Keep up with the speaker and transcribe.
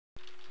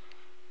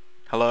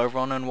Hello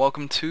everyone and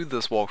welcome to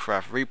this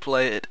Warcraft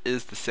replay. It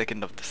is the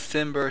 2nd of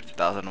December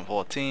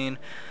 2014.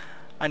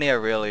 I need to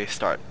really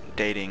start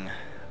dating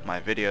my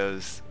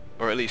videos,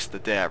 or at least the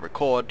day I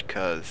record,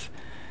 because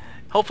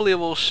hopefully it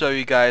will show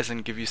you guys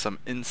and give you some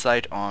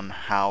insight on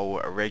how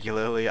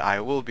regularly I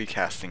will be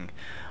casting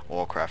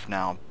Warcraft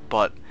now.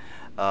 But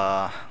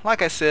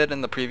like I said in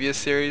the previous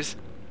series,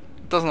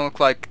 it doesn't look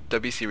like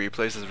WC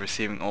Replays is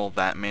receiving all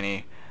that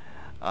many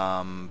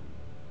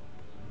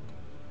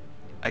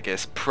I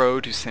guess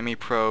pro to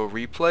semi-pro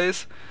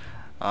replays.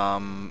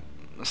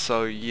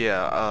 So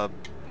yeah,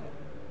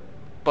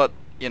 but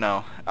you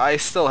know, I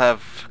still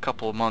have a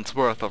couple of months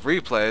worth of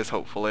replays,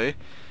 hopefully,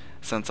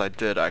 since I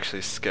did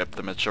actually skip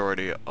the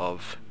majority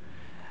of,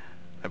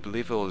 I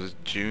believe it was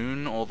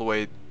June all the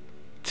way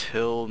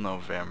till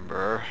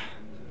November.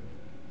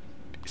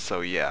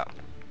 So yeah.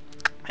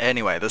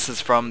 Anyway, this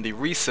is from the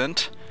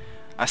recent,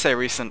 I say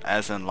recent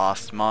as in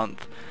last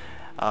month,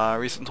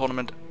 recent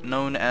tournament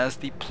known as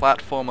the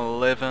Platform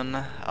 11.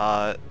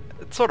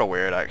 It's sort of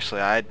weird actually.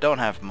 I don't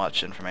have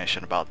much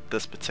information about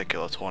this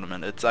particular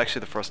tournament. It's actually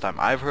the first time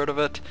I've heard of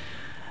it.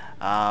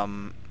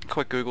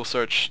 Quick Google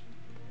search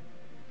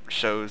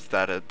shows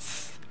that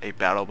it's a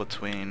battle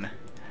between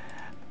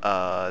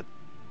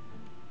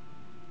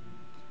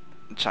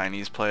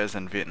Chinese players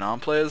and Vietnam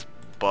players,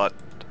 but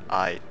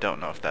I don't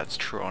know if that's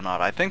true or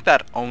not. I think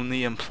that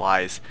only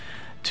implies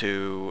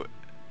to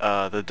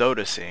the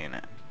Dota scene.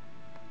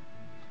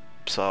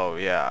 So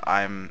yeah,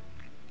 I'm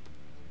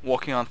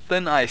walking on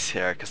thin ice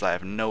here because I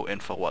have no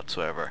info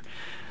whatsoever.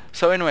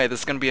 So anyway, this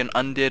is going to be an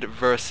undead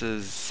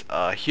versus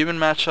human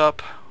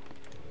matchup.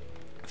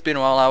 It's been a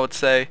while, I would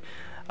say.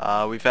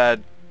 We've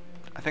had,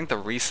 I think the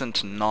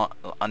recent not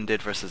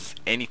undead versus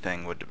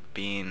anything would have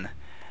been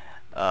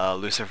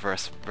Lucifer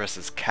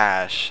versus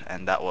Cash,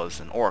 and that was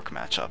an orc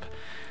matchup.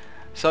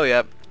 So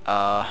yeah,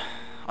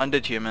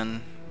 undead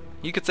human.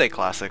 You could say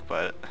classic,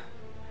 but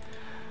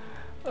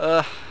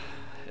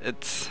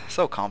it's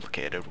so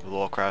complicated with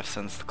Warcraft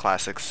since the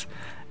classics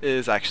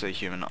is actually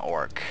human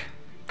orc,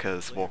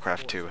 because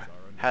Warcraft 2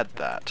 had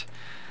that.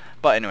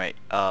 But anyway,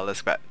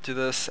 let's get back to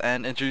this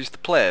and introduce the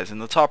players. In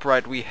the top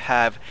right we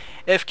have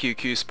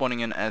FQQ spawning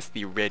in as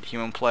the red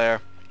human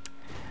player.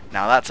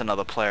 Now that's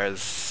another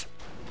player's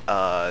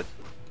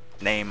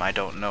name I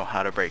don't know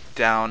how to break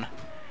down.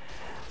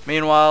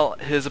 Meanwhile,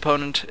 his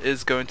opponent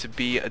is going to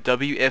be a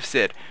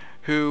WFZ,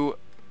 who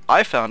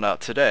I found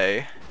out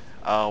today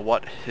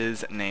what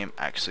his name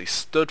actually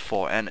stood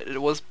for, and it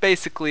was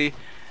basically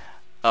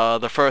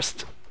the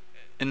first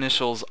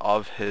initials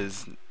of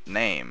his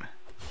name.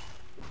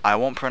 I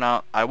won't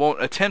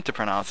attempt to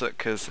pronounce it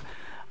because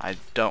I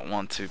don't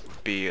want to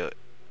be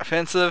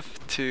offensive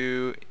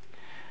to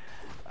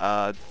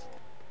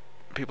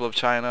people of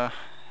China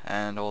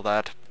and all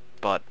that,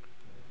 but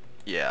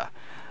yeah,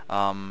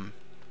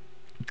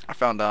 I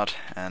found out,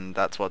 and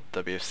that's what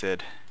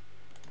WFZ.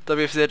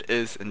 WFZ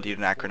is indeed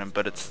an acronym,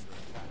 but it's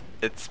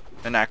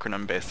an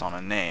acronym based on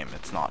a name.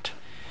 It's not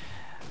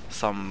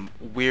some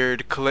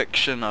weird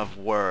collection of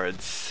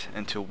words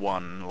into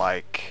one,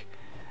 like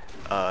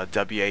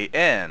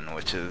WAN,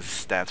 which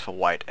stands for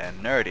white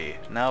and nerdy.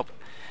 Nope.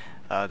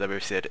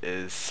 WFZ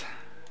is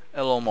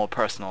a little more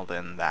personal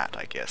than that,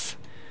 I guess.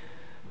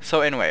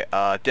 So anyway,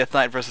 Death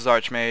Knight versus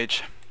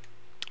Archmage.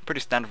 Pretty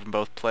standard from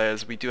both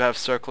players. We do have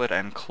Circlet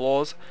and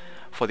Claws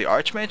for the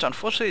Archmage.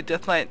 Unfortunately,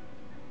 Death Knight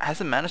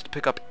hasn't managed to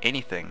pick up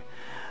anything.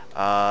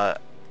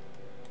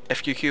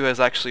 FQQ has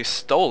actually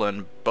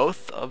stolen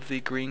both of the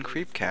green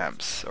creep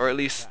camps, or at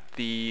least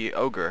the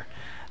ogre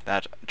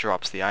that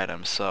drops the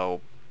items.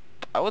 So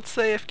I would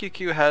say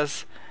FQQ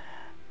has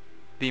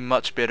the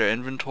much better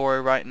inventory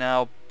right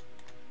now,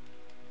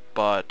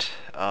 but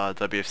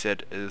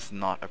WFZ is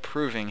not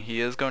approving.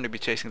 He is going to be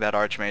chasing that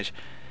Archmage.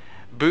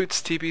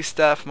 Boots TP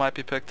staff might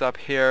be picked up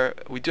here.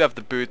 We do have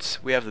the boots.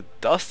 We have the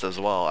dust as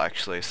well,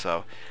 actually.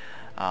 So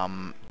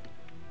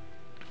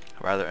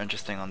rather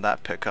interesting on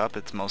that pickup.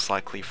 It's most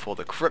likely for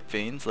the Crypt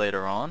Fiends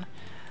later on,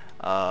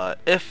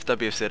 if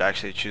WFZ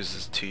actually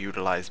chooses to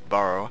utilize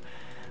Burrow.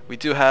 We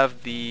do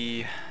have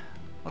the,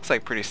 looks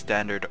like pretty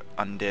standard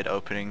undead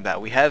opening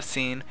that we have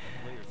seen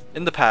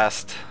in the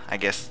past, I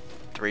guess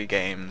 3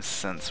 games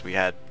since we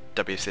had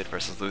WFZ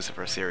versus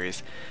Lucifer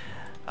series.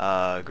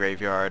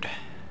 Graveyard,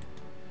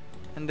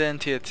 and then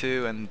tier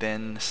 2, and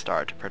then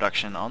start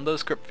production on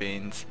those Crypt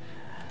Fiends.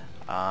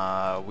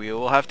 We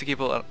will have to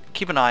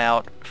keep an eye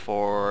out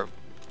for,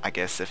 I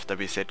guess, if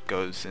WZ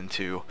goes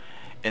into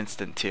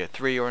instant tier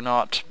 3 or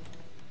not.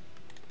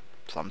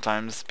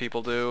 Sometimes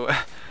people do.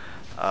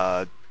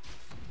 Trying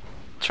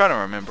to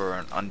remember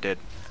an undead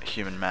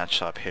human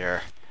matchup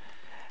here,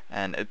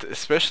 and it's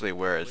especially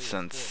weird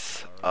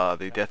since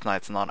the Death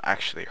Knight's not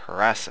actually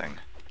harassing.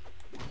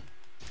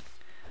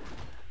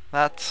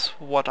 That's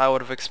what I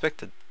would have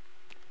expected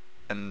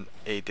in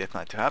a Death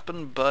Knight to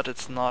happen, but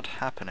it's not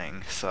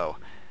happening, so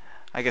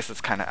I guess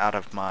it's kind of out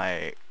of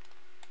my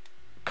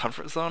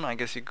comfort zone, I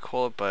guess you could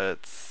call it,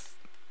 but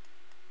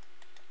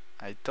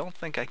I don't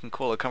think I can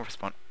call it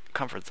a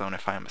comfort zone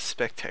if I am a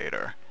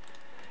spectator.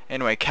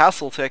 Anyway,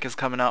 Castle Tech is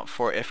coming out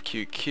for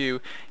FQQ.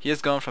 He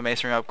is going for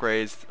masonry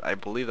upgrades. I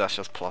believe that's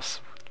just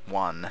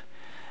 +1,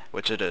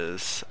 which it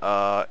is.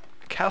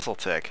 Castle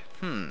Tech.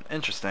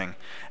 Interesting.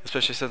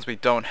 Especially since we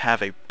don't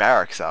have a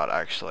barracks out,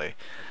 actually.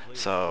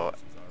 So,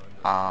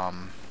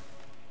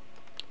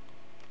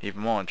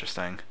 even more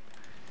interesting.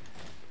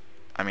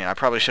 I mean, I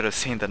probably should have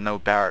seen the no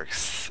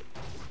barracks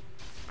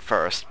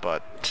first,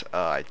 but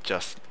I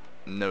just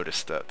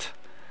noticed it.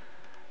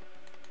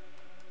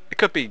 It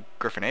could be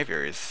Griffin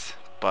Aviaries,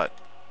 but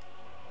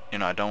you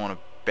know, I don't want to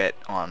bet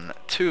on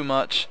too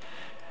much.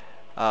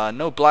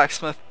 No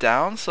blacksmith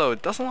down, so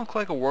it doesn't look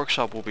like a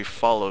workshop will be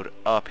followed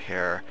up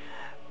here.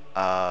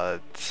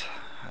 This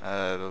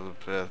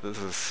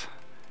is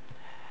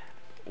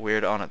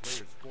weird on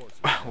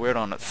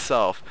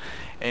itself.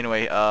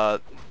 Anyway,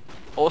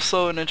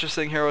 also an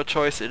interesting hero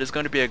choice. It is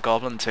going to be a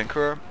Goblin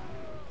Tinkerer.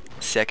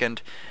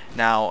 Second.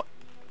 Now,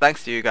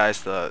 thanks to you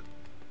guys, the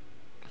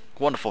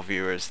wonderful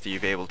viewers, that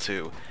you've able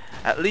to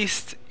at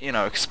least, you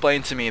know,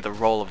 explain to me the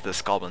role of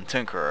this Goblin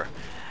Tinkerer.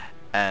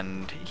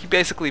 And he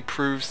basically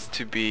proves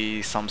to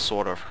be some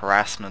sort of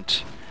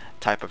harassment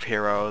type of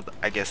hero.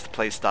 I guess the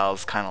playstyle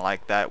is kind of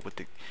like that, with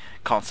the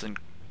constant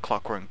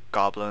clockwork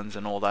goblins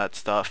and all that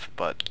stuff.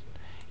 But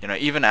you know,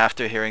 even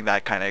after hearing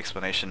that kind of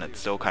explanation, it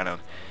still kind of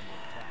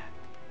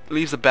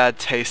leaves a bad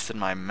taste in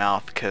my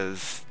mouth,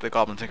 because the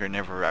Goblin Tinkerer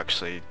never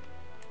actually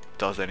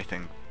does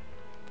anything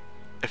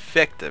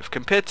effective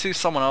compared to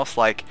someone else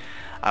like,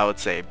 I would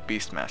say,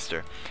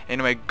 Beastmaster.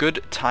 Anyway,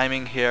 good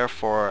timing here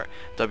for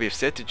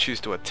WFZ to choose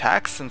to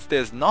attack, since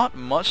there's not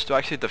much to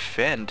actually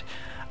defend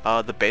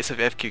the base of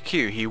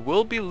FQQ. He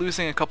will be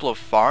losing a couple of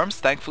farms.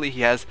 Thankfully,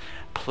 he has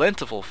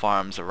plentiful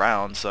farms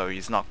around, so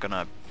he's not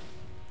gonna,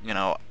 you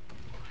know,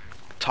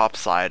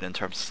 topside in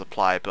terms of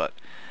supply. But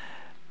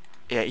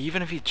yeah,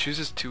 even if he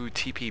chooses to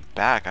TP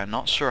back, I'm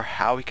not sure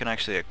how he can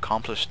actually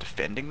accomplish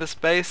defending this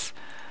base.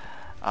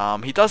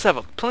 He does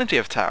have plenty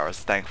of towers,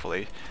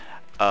 thankfully.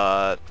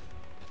 So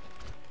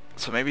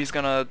maybe he's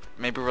gonna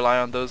rely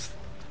on those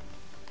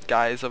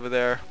guys over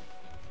there.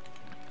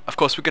 Of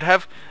course, we could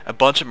have a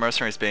bunch of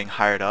mercenaries being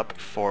hired up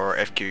for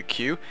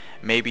FQQ.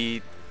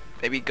 Maybe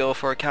go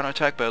for a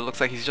counterattack, but it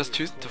looks like he's just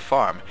choosing to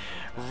farm.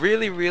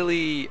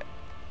 Really,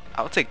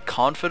 I would say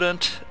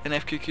confident in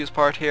FQQ's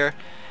part here,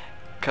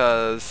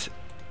 because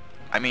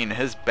I mean,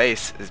 his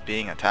base is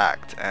being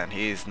attacked and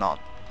he's not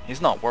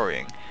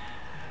worrying.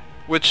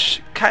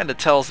 Which kind of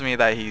tells me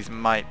that he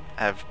might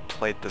have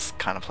played this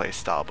kind of play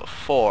style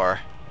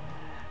before,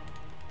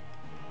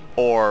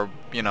 or,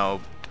 you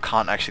know,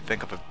 can't actually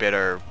think of a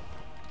better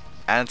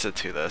answer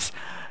to this.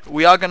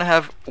 We are going to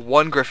have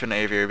one Griffin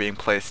Aviary being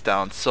placed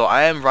down, so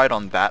I am right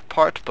on that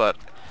part, but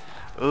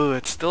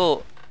it's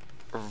still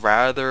a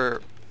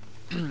rather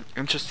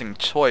interesting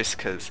choice,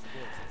 because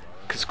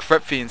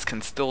Crypt Fiends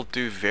can still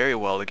do very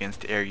well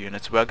against air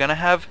units. We're going to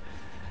have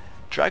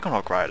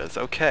Dragonhawk Riders,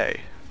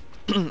 okay.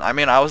 I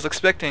mean, I was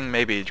expecting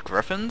maybe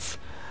Griffins,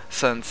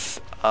 since,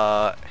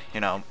 you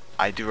know,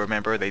 I do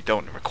remember they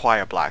don't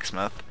require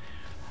blacksmith,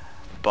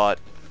 but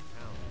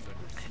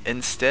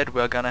instead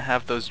we're gonna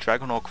have those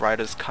Dragonhawk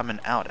Riders coming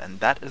out, and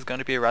that is going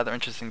to be a rather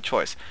interesting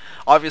choice.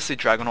 Obviously,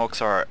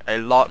 Dragonhawks are a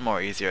lot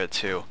more easier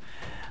to,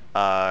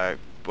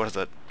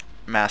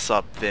 mass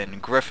up than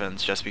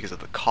Griffins, just because of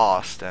the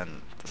cost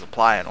and the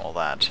supply and all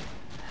that.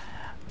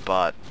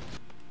 But,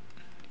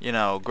 you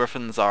know,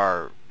 Griffins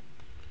are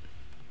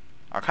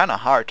kind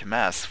of hard to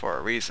mass for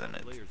a reason.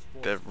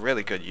 They're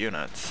really good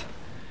units.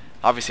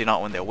 Obviously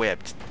not when they're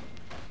whipped,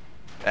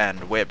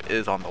 and whip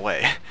is on the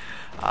way.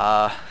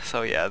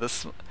 So yeah,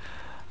 this,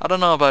 I don't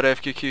know about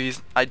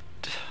FQQ.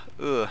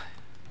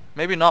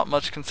 Maybe not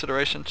much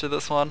consideration to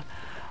this one.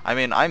 I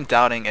mean, I'm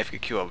doubting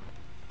FQQ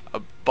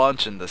a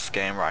bunch in this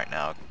game right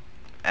now,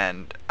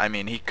 and I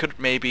mean, he could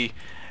maybe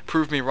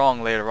prove me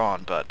wrong later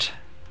on, but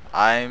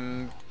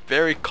I'm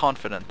very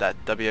confident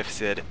that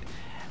WFZ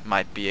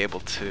might be able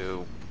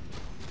to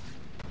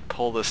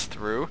pull this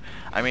through.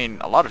 I mean,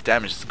 a lot of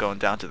damage is going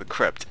down to the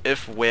crypt.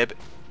 If web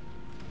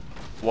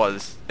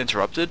was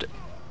interrupted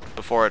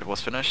before it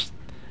was finished,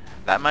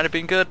 that might have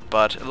been good,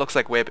 but it looks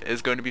like web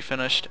is going to be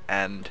finished,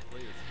 and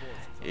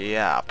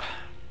yep.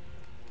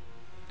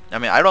 I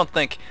mean, I don't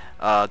think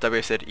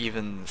WFZ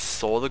even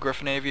saw the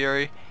Griffin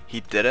Aviary.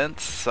 He didn't,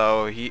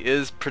 so he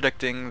is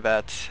predicting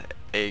that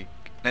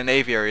an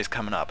aviary is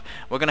coming up.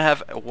 We're gonna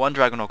have one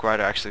Dragonhawk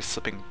Rider actually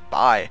slipping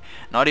by,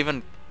 not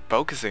even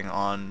focusing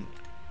on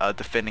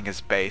defending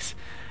his base.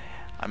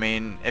 I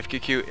mean,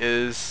 FQQ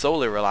is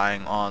solely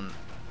relying on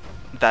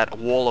that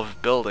wall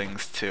of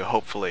buildings to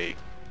hopefully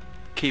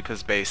keep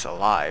his base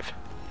alive.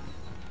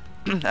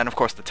 And of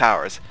course the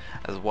towers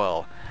as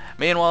well.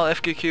 Meanwhile,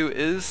 FQQ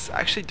is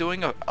actually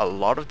doing a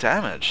lot of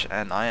damage,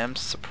 and I am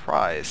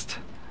surprised.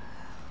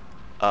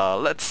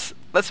 Let's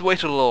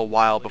wait a little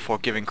while before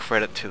giving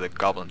credit to the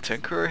Goblin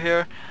Tinkerer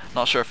here.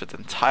 Not sure if it's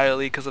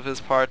entirely because of his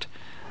part.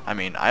 I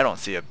mean, I don't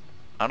see a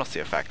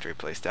factory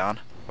placed down,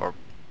 or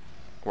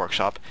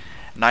workshop.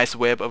 Nice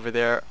web over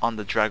there on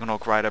the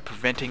Dragonhawk Rider,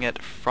 preventing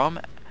it from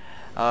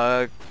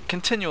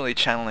continually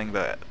channeling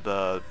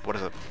the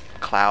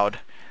cloud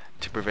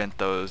to prevent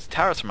those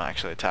towers from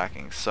actually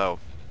attacking. So,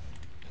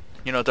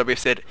 you know,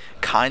 WFZ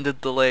kind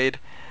of delayed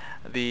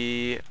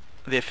the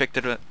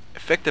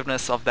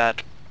effectiveness of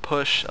that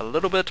push a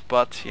little bit,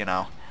 but you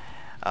know,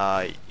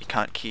 you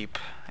can't keep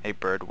a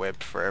bird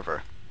web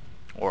forever,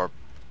 or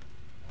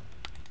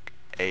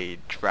a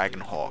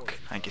dragon hawk,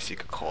 I guess you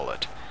could call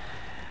it.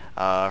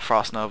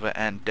 Frost Nova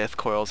and Death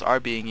Coils are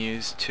being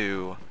used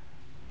to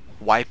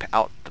wipe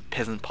out the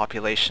peasant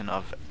population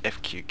of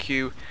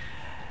FQQ.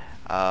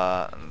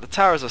 The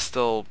towers are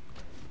still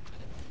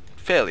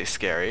fairly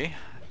scary.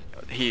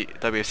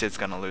 WFZ's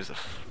gonna lose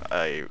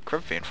a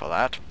Crypt Fiend for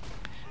that,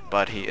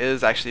 but he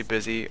is actually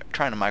busy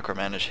trying to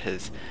micromanage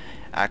his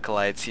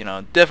acolytes, you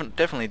know,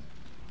 definitely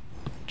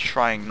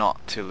trying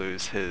not to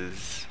lose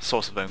his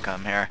source of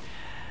income here.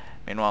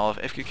 Meanwhile,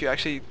 FQQ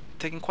actually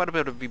taking quite a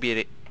bit of a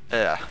beating,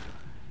 don't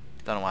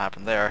know what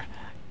happened there,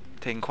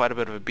 taking quite a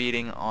bit of a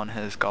beating on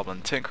his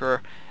Goblin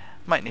Tinkerer.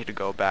 Might need to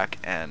go back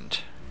and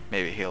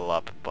maybe heal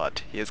up,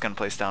 but he is going to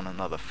place down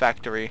another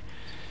factory,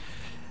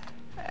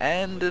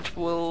 and it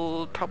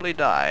will probably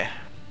die.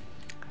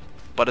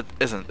 But it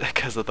isn't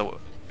because of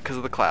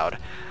the cloud.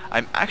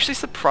 I'm actually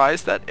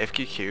surprised that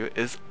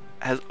FQQ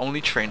has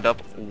only trained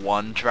up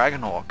one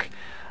Dragonhawk.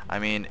 I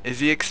mean,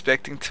 is he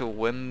expecting to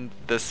win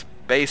this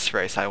base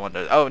race, I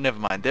wonder? Oh, never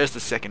mind, there's the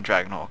second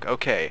Dragonhawk.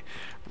 Okay.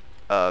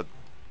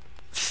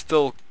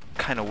 Still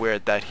kind of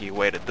weird that he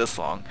waited this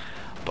long,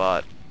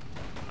 but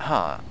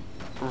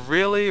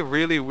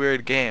really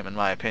weird game in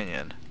my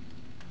opinion,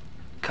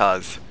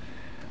 cause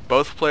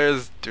both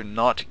players do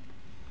not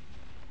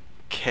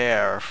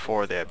care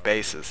for their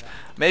bases.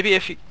 Maybe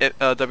if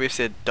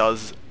WFZ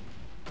does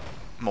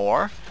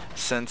more,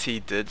 since he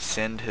did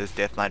send his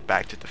Death Knight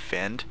back to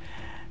defend,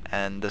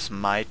 and this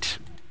might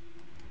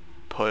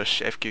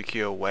push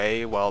FQQ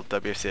away while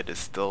WFZ is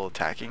still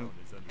attacking.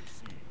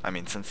 I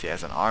mean, since he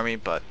has an army,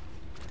 but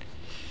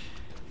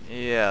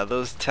yeah,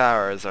 those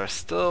towers are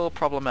still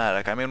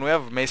problematic. I mean, we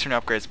have masonry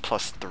upgrades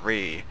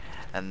 +3,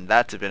 and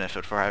that's a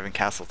benefit for having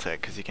castle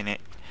tech, because you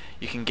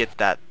can get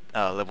that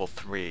level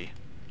 3.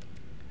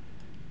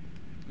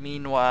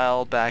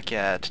 Meanwhile, back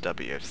at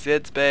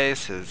WFZ's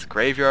base, his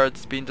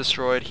graveyard's been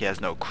destroyed. He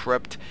has no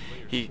crypt.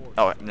 He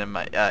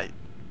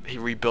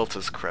rebuilt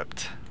his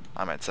crypt,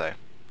 I might say.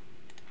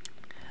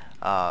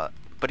 But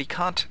he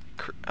can't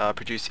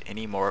produce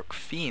any more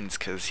fiends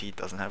because he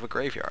doesn't have a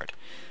graveyard.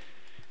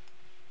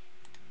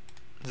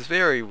 It's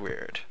very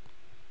weird.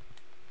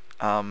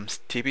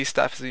 TP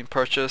staff has been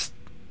purchased,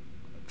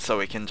 so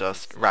he can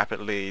just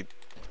rapidly,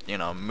 you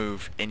know,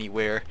 move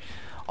anywhere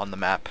on the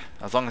map,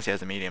 as long as he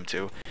has a medium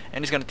too.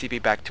 And he's gonna TP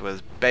back to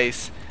his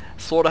base.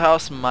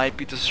 Slaughterhouse might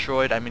be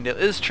destroyed. I mean, it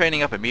is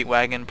training up a meat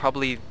wagon,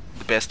 probably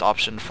the best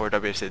option for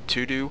WFZ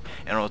to do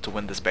in order to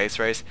win this base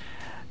race.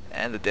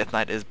 And the Death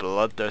Knight is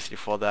bloodthirsty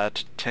for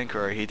that.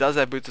 Tinkerer, he does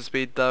have boots of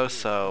speed though,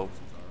 so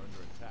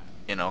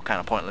you know, kind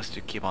of pointless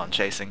to keep on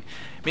chasing.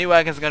 Meat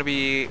wagon's gonna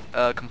be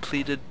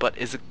completed, but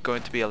is it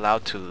going to be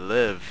allowed to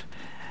live?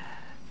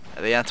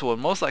 The answer will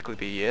most likely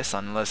be yes,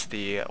 unless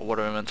the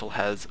water elemental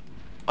has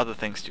other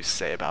things to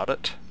say about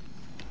it.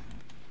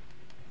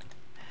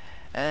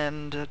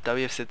 And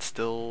WFZ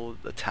still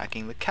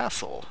attacking the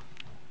castle.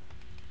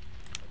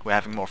 We're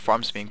having more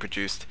farms being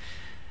produced,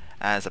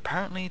 as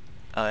apparently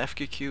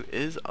FQQ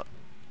is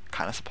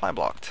kind of supply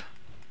blocked.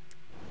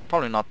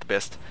 Probably not the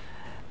best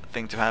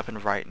thing to happen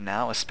right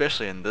now,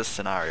 especially in this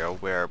scenario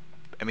where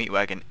a meat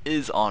wagon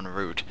is en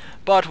route.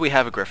 But we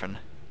have a griffin.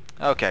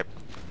 Okay,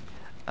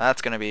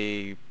 that's gonna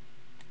be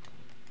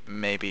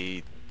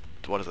maybe,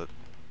 what is it?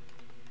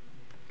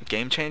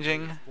 Game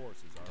changing?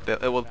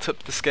 It will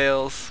tip the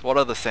scales. What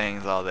other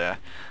sayings are there?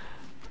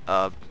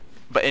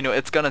 But anyway,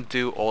 it's gonna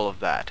do all of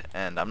that,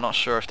 and I'm not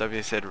sure if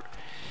WFZ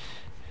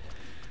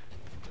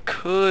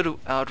could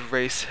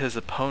outrace his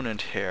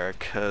opponent here,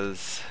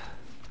 because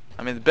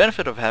I mean, the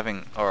benefit of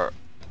having, or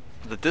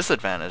the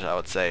disadvantage I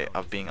would say,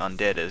 of being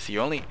undead is you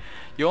only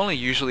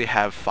usually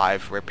have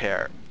 5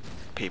 repair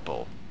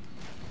people,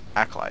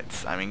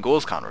 acolytes. I mean,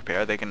 ghouls can't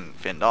repair, they can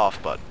fend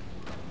off, but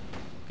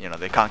you know,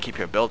 they can't keep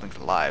your buildings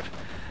alive.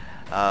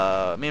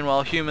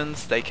 Meanwhile,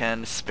 humans, they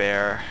can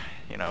spare,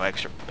 you know,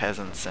 extra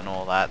peasants and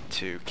all that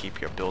to keep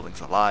your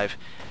buildings alive.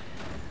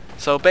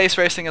 So base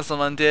racing as an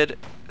undead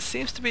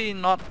seems to be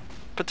not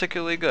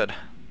particularly good.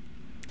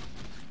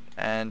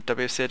 And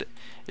WFZ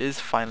is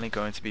finally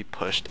going to be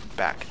pushed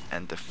back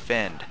and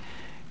defend,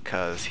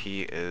 because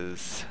he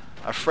is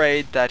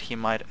afraid that he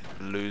might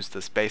lose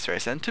this base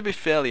race. And to be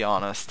fairly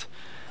honest,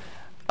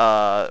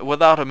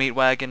 without a meat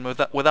wagon,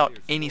 without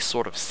any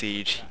sort of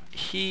siege,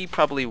 he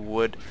probably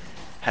would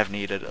have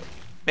needed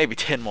maybe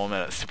 10 more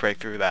minutes to break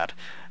through that.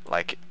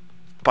 Like,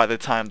 by the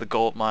time the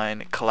gold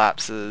mine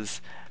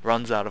collapses,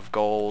 runs out of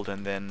gold,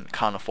 and then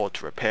can't afford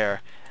to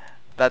repair,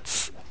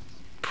 that's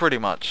pretty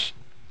much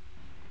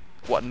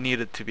what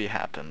needed to be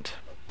happened,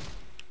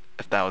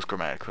 if that was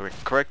grammatically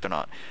correct or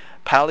not.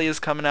 Pally is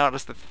coming out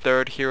as the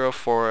 3rd hero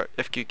for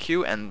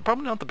FQQ, and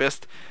probably not the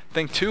best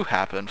thing to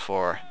happen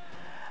for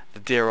the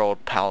dear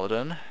old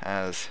paladin,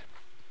 as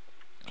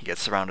he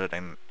gets surrounded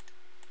and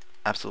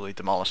absolutely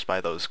demolished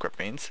by those script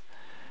fiends.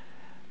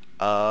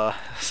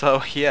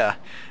 So yeah,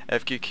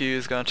 FQQ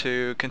is going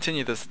to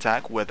continue this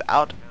attack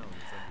without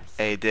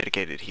a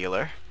dedicated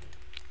healer.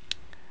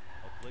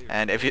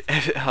 And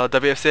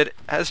WFZ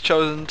has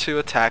chosen to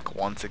attack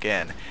once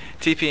again,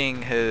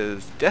 TPing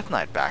his Death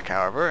Knight back,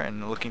 however,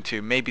 and looking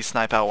to maybe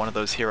snipe out one of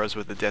those heroes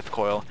with the Death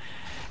Coil.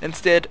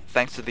 Instead,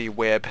 thanks to the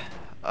web,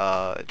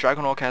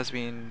 Dragon Orc has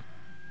been,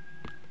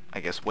 I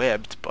guess,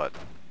 webbed, but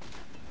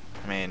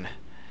I mean,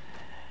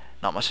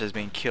 not much has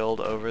been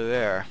killed over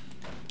there,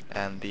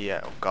 and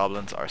the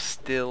goblins are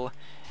still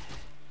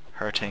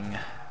hurting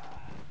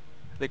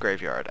the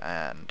graveyard.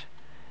 And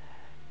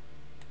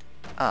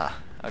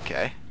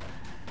okay.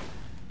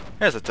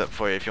 Here's a tip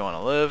for you if you want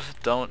to live.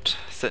 Don't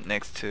sit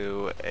next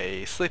to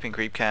a sleeping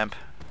creep camp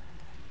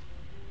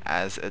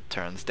as it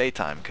turns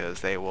daytime,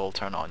 because they will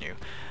turn on you.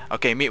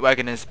 Okay,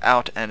 Meatwagon is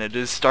out and it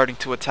is starting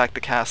to attack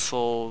the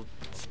castle.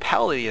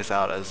 Pally is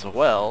out as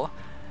well,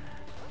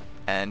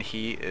 and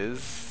he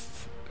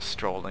is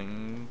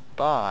strolling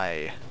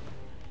by.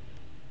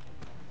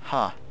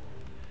 Huh.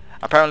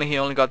 Apparently he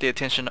only got the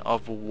attention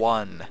of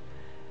one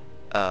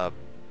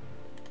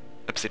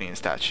obsidian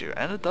statue,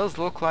 and it does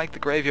look like the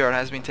graveyard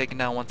has been taken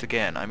down once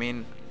again. I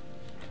mean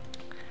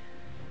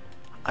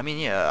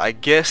yeah, I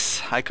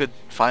guess I could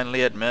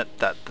finally admit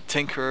that the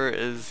Tinkerer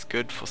is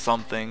good for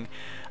something.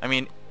 I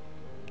mean,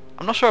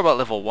 I'm not sure about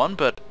level 1,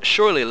 but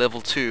surely level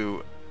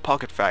 2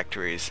 pocket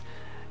factories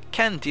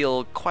can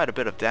deal quite a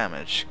bit of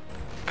damage,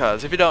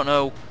 because if you don't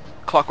know,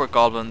 Clockwork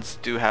Goblins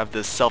do have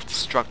this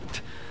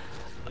self-destruct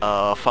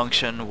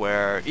function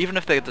where even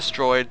if they get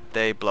destroyed,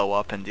 they blow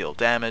up and deal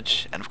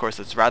damage, and of course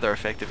it's rather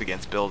effective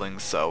against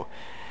buildings. So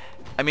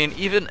I mean,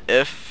 even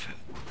if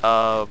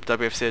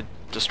WFZ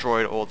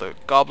destroyed all the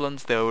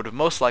goblins, they would have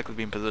most likely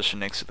been positioned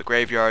next to the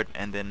graveyard,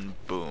 and then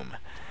boom.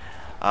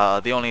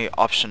 The only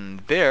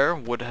option there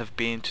would have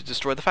been to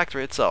destroy the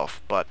factory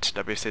itself, but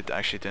WFZ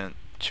actually didn't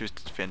choose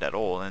to defend at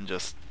all and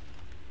just,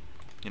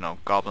 you know,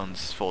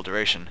 goblins full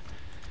duration.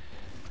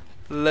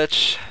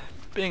 Lich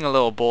being a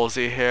little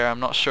ballsy here. I'm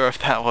not sure if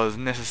that was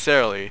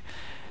necessarily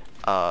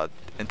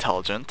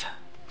intelligent,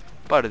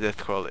 but a Death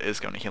Coil is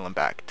going to heal him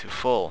back to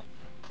full.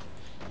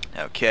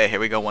 Okay, here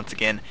we go once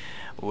again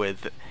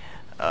with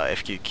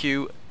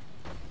FQQ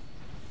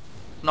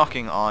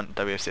knocking on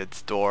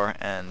WFZ's door,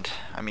 and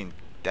I mean,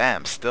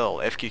 damn, still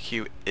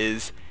FQQ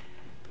is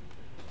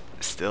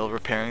still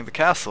repairing the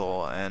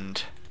castle,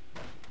 and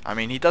I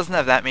mean, he doesn't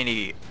have that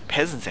many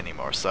peasants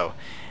anymore, so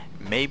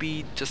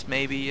maybe, just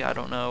maybe, I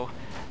don't know,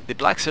 the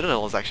Black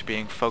Citadel is actually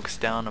being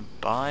focused down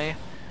by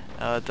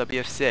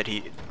WFZ.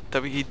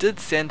 He did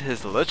send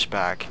his Lich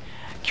back,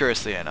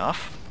 curiously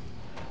enough,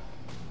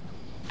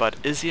 but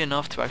is he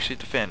enough to actually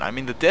defend? I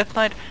mean, the Death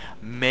Knight,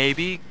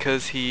 maybe,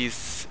 because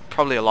he's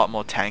probably a lot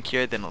more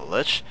tankier than a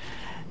Lich.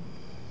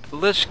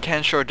 Lich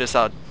can sure dish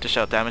out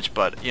damage,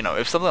 but you know,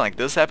 if something like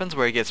this happens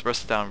where he gets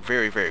bursted down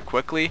very, very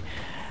quickly,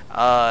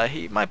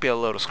 he might be a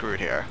little screwed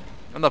here.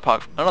 Another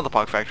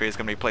Pog Factory is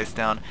going to be placed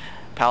down.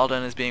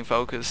 Paladin is being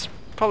focused.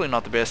 Probably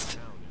not the best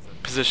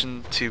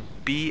position to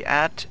be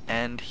at,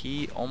 and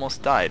he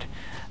almost died.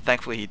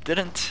 Thankfully he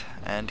didn't,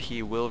 and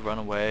he will run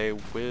away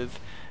with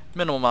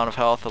minimal amount of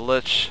health. A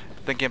Lich,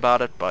 thinking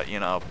about it, but you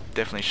know,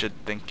 definitely should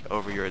think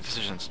over your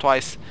decisions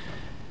twice.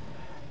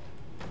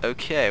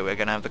 Okay, we're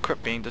gonna have the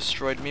crypt being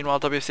destroyed.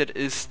 Meanwhile, WFZ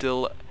is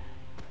still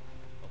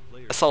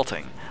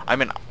assaulting. I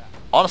mean,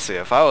 honestly,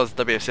 if I was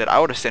WFZ, I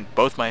would have sent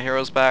both my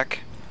heroes back,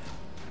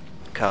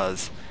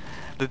 because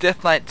the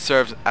Death Knight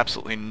serves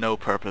absolutely no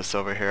purpose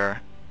over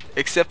here,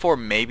 except for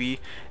maybe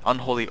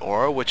Unholy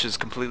Aura, which is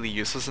completely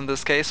useless in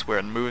this case,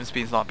 where movement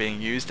speed's not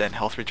being used and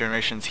health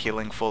regeneration's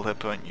healing full hit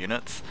point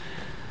units.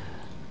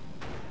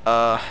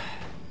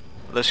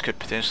 Lich could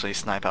potentially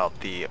snipe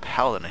out the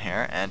Paladin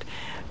here, and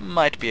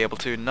might be able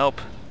to. Nope,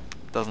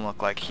 doesn't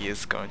look like he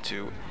is going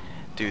to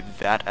do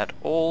that at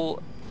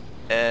all.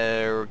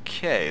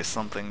 Okay,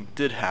 something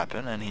did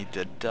happen, and he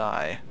did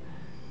die.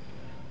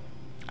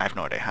 I have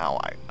no idea how.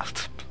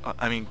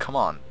 I mean, come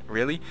on,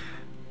 really?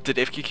 Did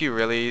FQQ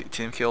really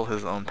team kill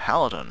his own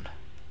Paladin?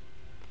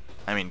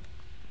 I mean,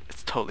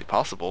 it's totally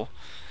possible.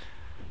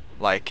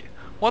 Like,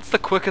 what's the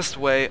quickest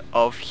way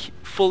of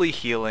fully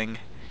healing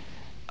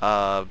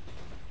my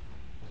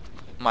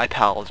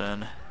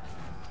Paladin?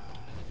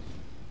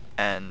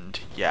 And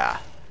yeah,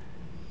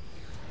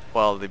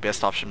 well, the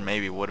best option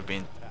maybe would have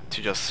been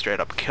to just straight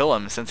up kill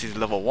him. Since he's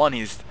level 1,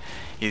 he's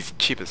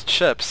cheap as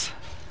chips.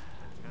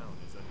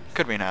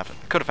 Could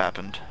have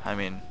happened. I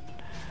mean,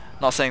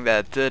 not saying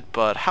that it did,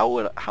 but how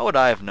would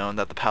I have known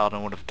that the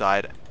Paladin would have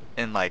died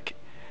in, like,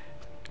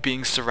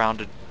 being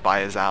surrounded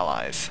by his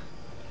allies?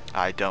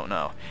 I don't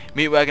know.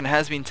 Meatwagon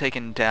has been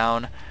taken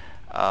down,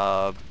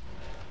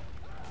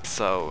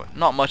 so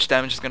not much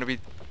damage is going to be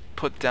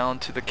put down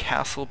to the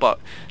castle, but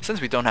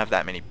since we don't have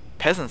that many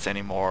peasants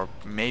anymore,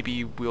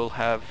 maybe we will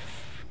have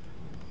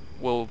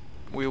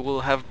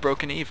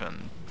broken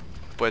even,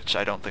 which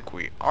I don't think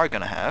we are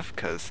going to have,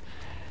 because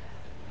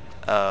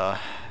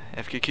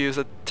FQQ is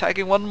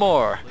attacking one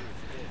more,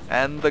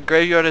 And the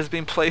graveyard has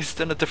been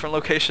placed in a different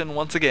location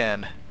once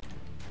again.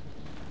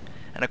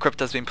 And a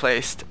crypt has been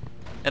placed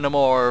in a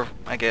more,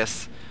 I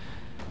guess,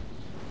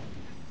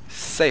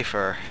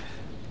 safer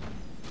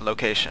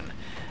location.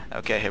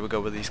 Okay, here we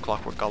go with these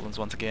clockwork goblins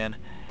once again.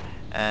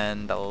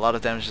 And a lot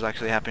of damage is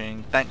actually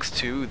happening thanks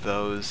to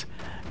those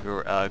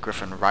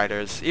Griffin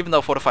Riders. Even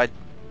though fortified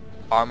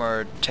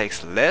armor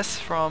takes less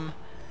from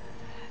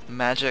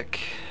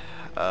magic,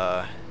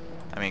 I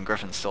mean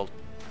Griffins still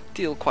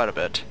deal quite a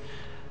bit.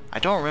 I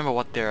don't remember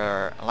what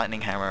their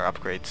lightning hammer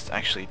upgrades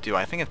actually do.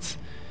 I think it's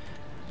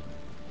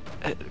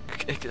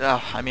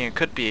I mean it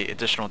could be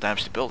additional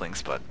damage to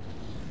buildings, but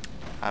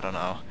I don't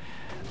know.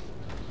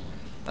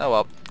 Oh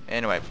well.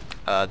 Anyway,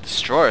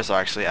 destroyers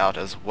are actually out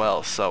as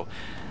well, so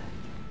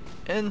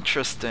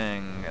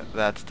interesting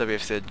that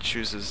WFZ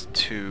chooses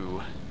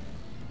to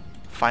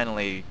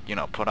finally, you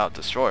know, put out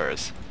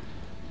destroyers.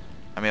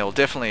 I mean, it'll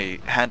definitely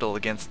handle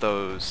against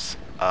those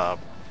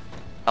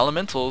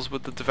elementals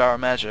with the Devour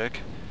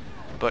magic,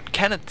 but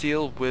can it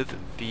deal with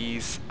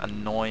these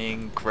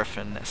annoying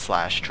Griffin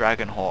 /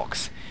 Dragon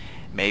Hawks?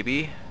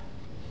 Maybe.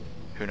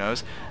 Who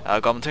knows?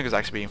 Goblin Tinker is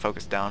actually being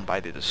focused down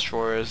by the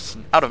destroyers.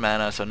 Out of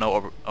mana, so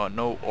no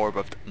orb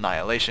of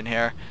annihilation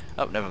here.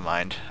 Oh, never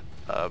mind.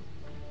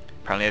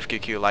 Apparently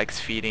FQQ likes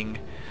feeding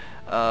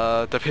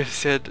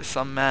WFZ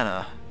some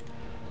mana.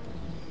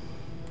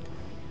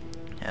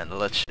 And the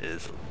Lich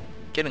is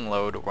getting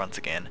low once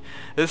again.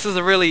 This is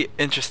a really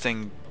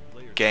interesting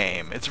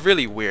game. It's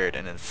really weird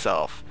in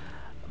itself.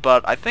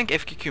 But I think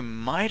FQQ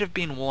might have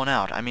been worn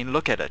out. I mean,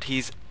 look at it.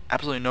 He's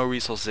absolutely no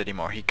resources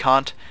anymore. He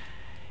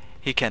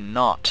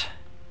cannot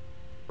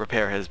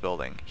repair his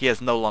building. He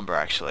has no lumber,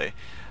 actually.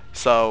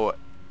 So,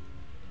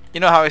 you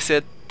know how I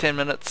said 10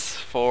 minutes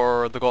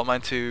for the gold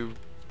mine to,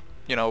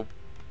 you know,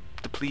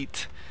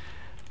 deplete?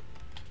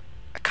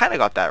 I kind of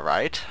got that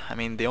right. I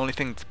mean, the only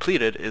thing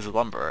depleted is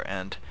lumber,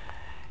 and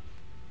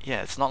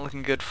yeah, it's not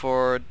looking good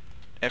for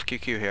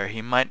FQQ here.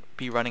 He might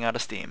be running out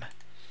of steam.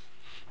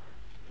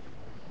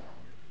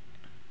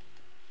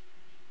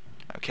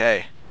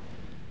 Okay.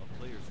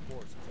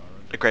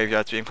 The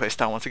graveyard's being placed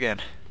down once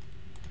again.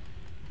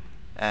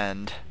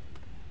 And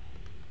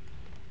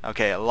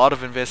okay, a lot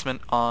of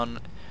investment on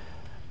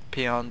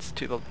peons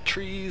to the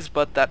trees,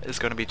 but that is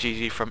going to be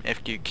GG from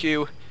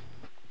FQQ.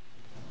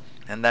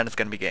 And then it's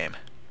going to be game.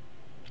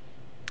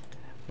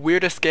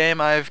 Weirdest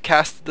game I've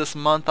cast this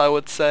month, I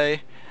would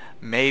say.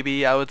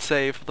 Maybe I would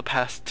say for the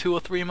past 2 or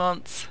 3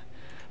 months.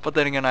 But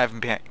then again, I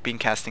haven't been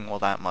casting all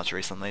that much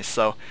recently.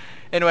 So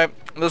anyway,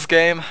 this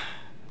game,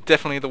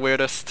 definitely the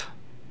weirdest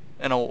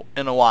in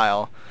a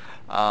while.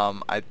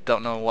 I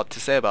don't know what to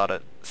say about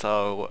it.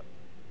 So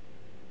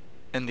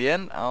in the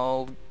end,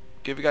 I'll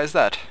give you guys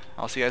that.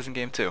 I'll see you guys in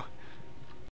game 2.